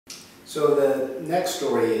So the next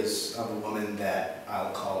story is of a woman that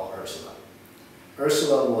I'll call Ursula.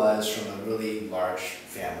 Ursula was from a really large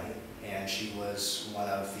family, and she was one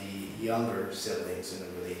of the younger siblings in a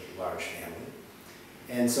really large family.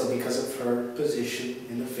 And so because of her position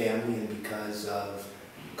in the family and because of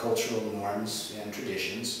cultural norms and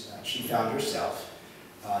traditions, she found herself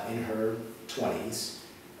in her 20s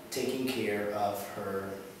taking care of her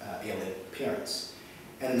ailing parents.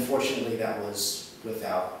 And unfortunately, that was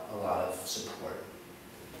without a lot of support.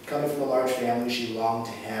 Coming from a large family, she longed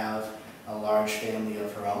to have a large family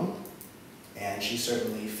of her own, and she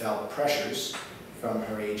certainly felt pressures from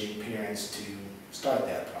her aging parents to start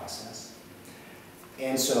that process.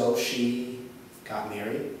 And so she got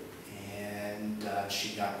married, and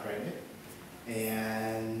she got pregnant,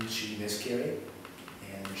 and she miscarried,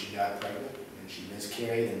 and she got pregnant, and she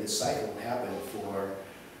miscarried, and this cycle happened for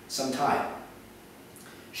some time.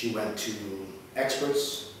 She went to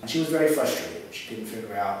experts, and she was very frustrated. She couldn't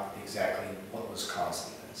figure out exactly what was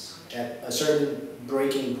causing this. At a certain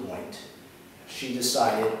breaking point, she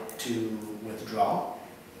decided to withdraw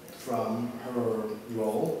from her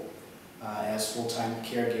role as full-time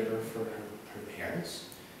caregiver for her parents.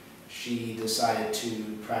 She decided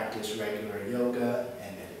to practice regular yoga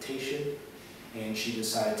and meditation, and she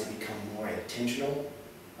decided to become more intentional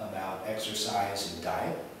about exercise and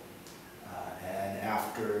diet. And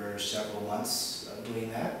after several months of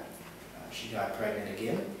doing that, she got pregnant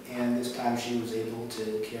again, and this time she was able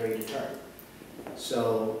to carry to term.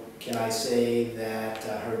 So can I say that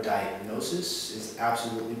her diagnosis is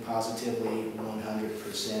absolutely positively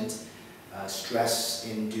 100%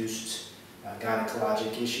 stress-induced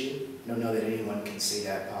gynecologic issue? I don't know that anyone can say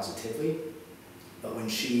that positively, but when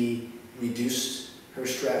she reduced her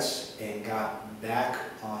stress and got back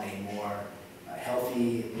on a more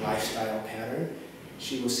healthy lifestyle pattern,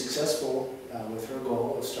 she was successful with her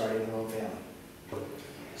goal of starting her own family.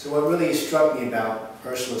 So what really struck me about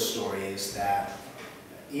Ursula's story is that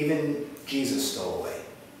even Jesus stole away.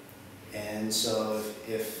 And so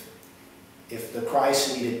if the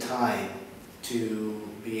Christ needed time to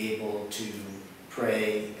be able to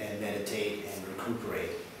pray and meditate and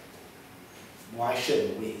recuperate, why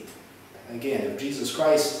shouldn't we? Again, if Jesus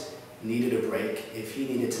Christ needed a break, if he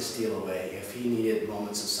needed to steal away, if he needed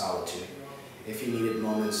moments of solitude, if he needed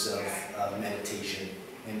moments of meditation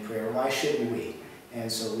and prayer, why shouldn't we?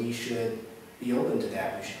 And so we should be open to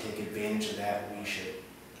that. We should take advantage of that. We should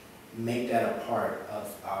make that a part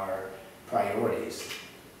of our priorities.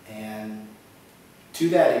 And to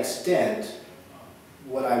that extent,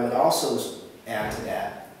 what I would also add to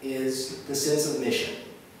that is the sense of mission.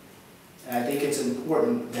 And I think it's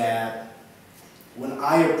important that when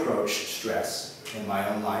I approach stress in my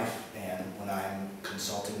own life and when I'm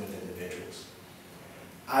consulting with individuals,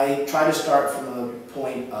 I try to start from a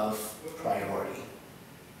point of priority,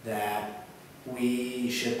 that we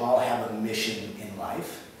should all have a mission in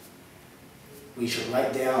life. We should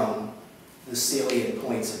write down the salient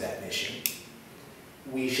points of that mission.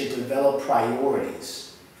 We should develop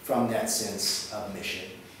priorities from that sense of mission,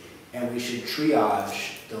 and we should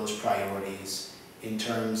triage those priorities in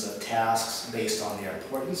terms of tasks based on their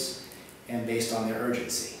importance and based on their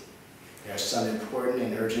urgency. There are some important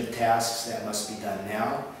and urgent tasks that must be done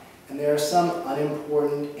now, and there are some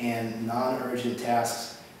unimportant and non-urgent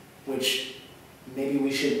tasks which maybe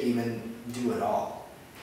we shouldn't even do at all.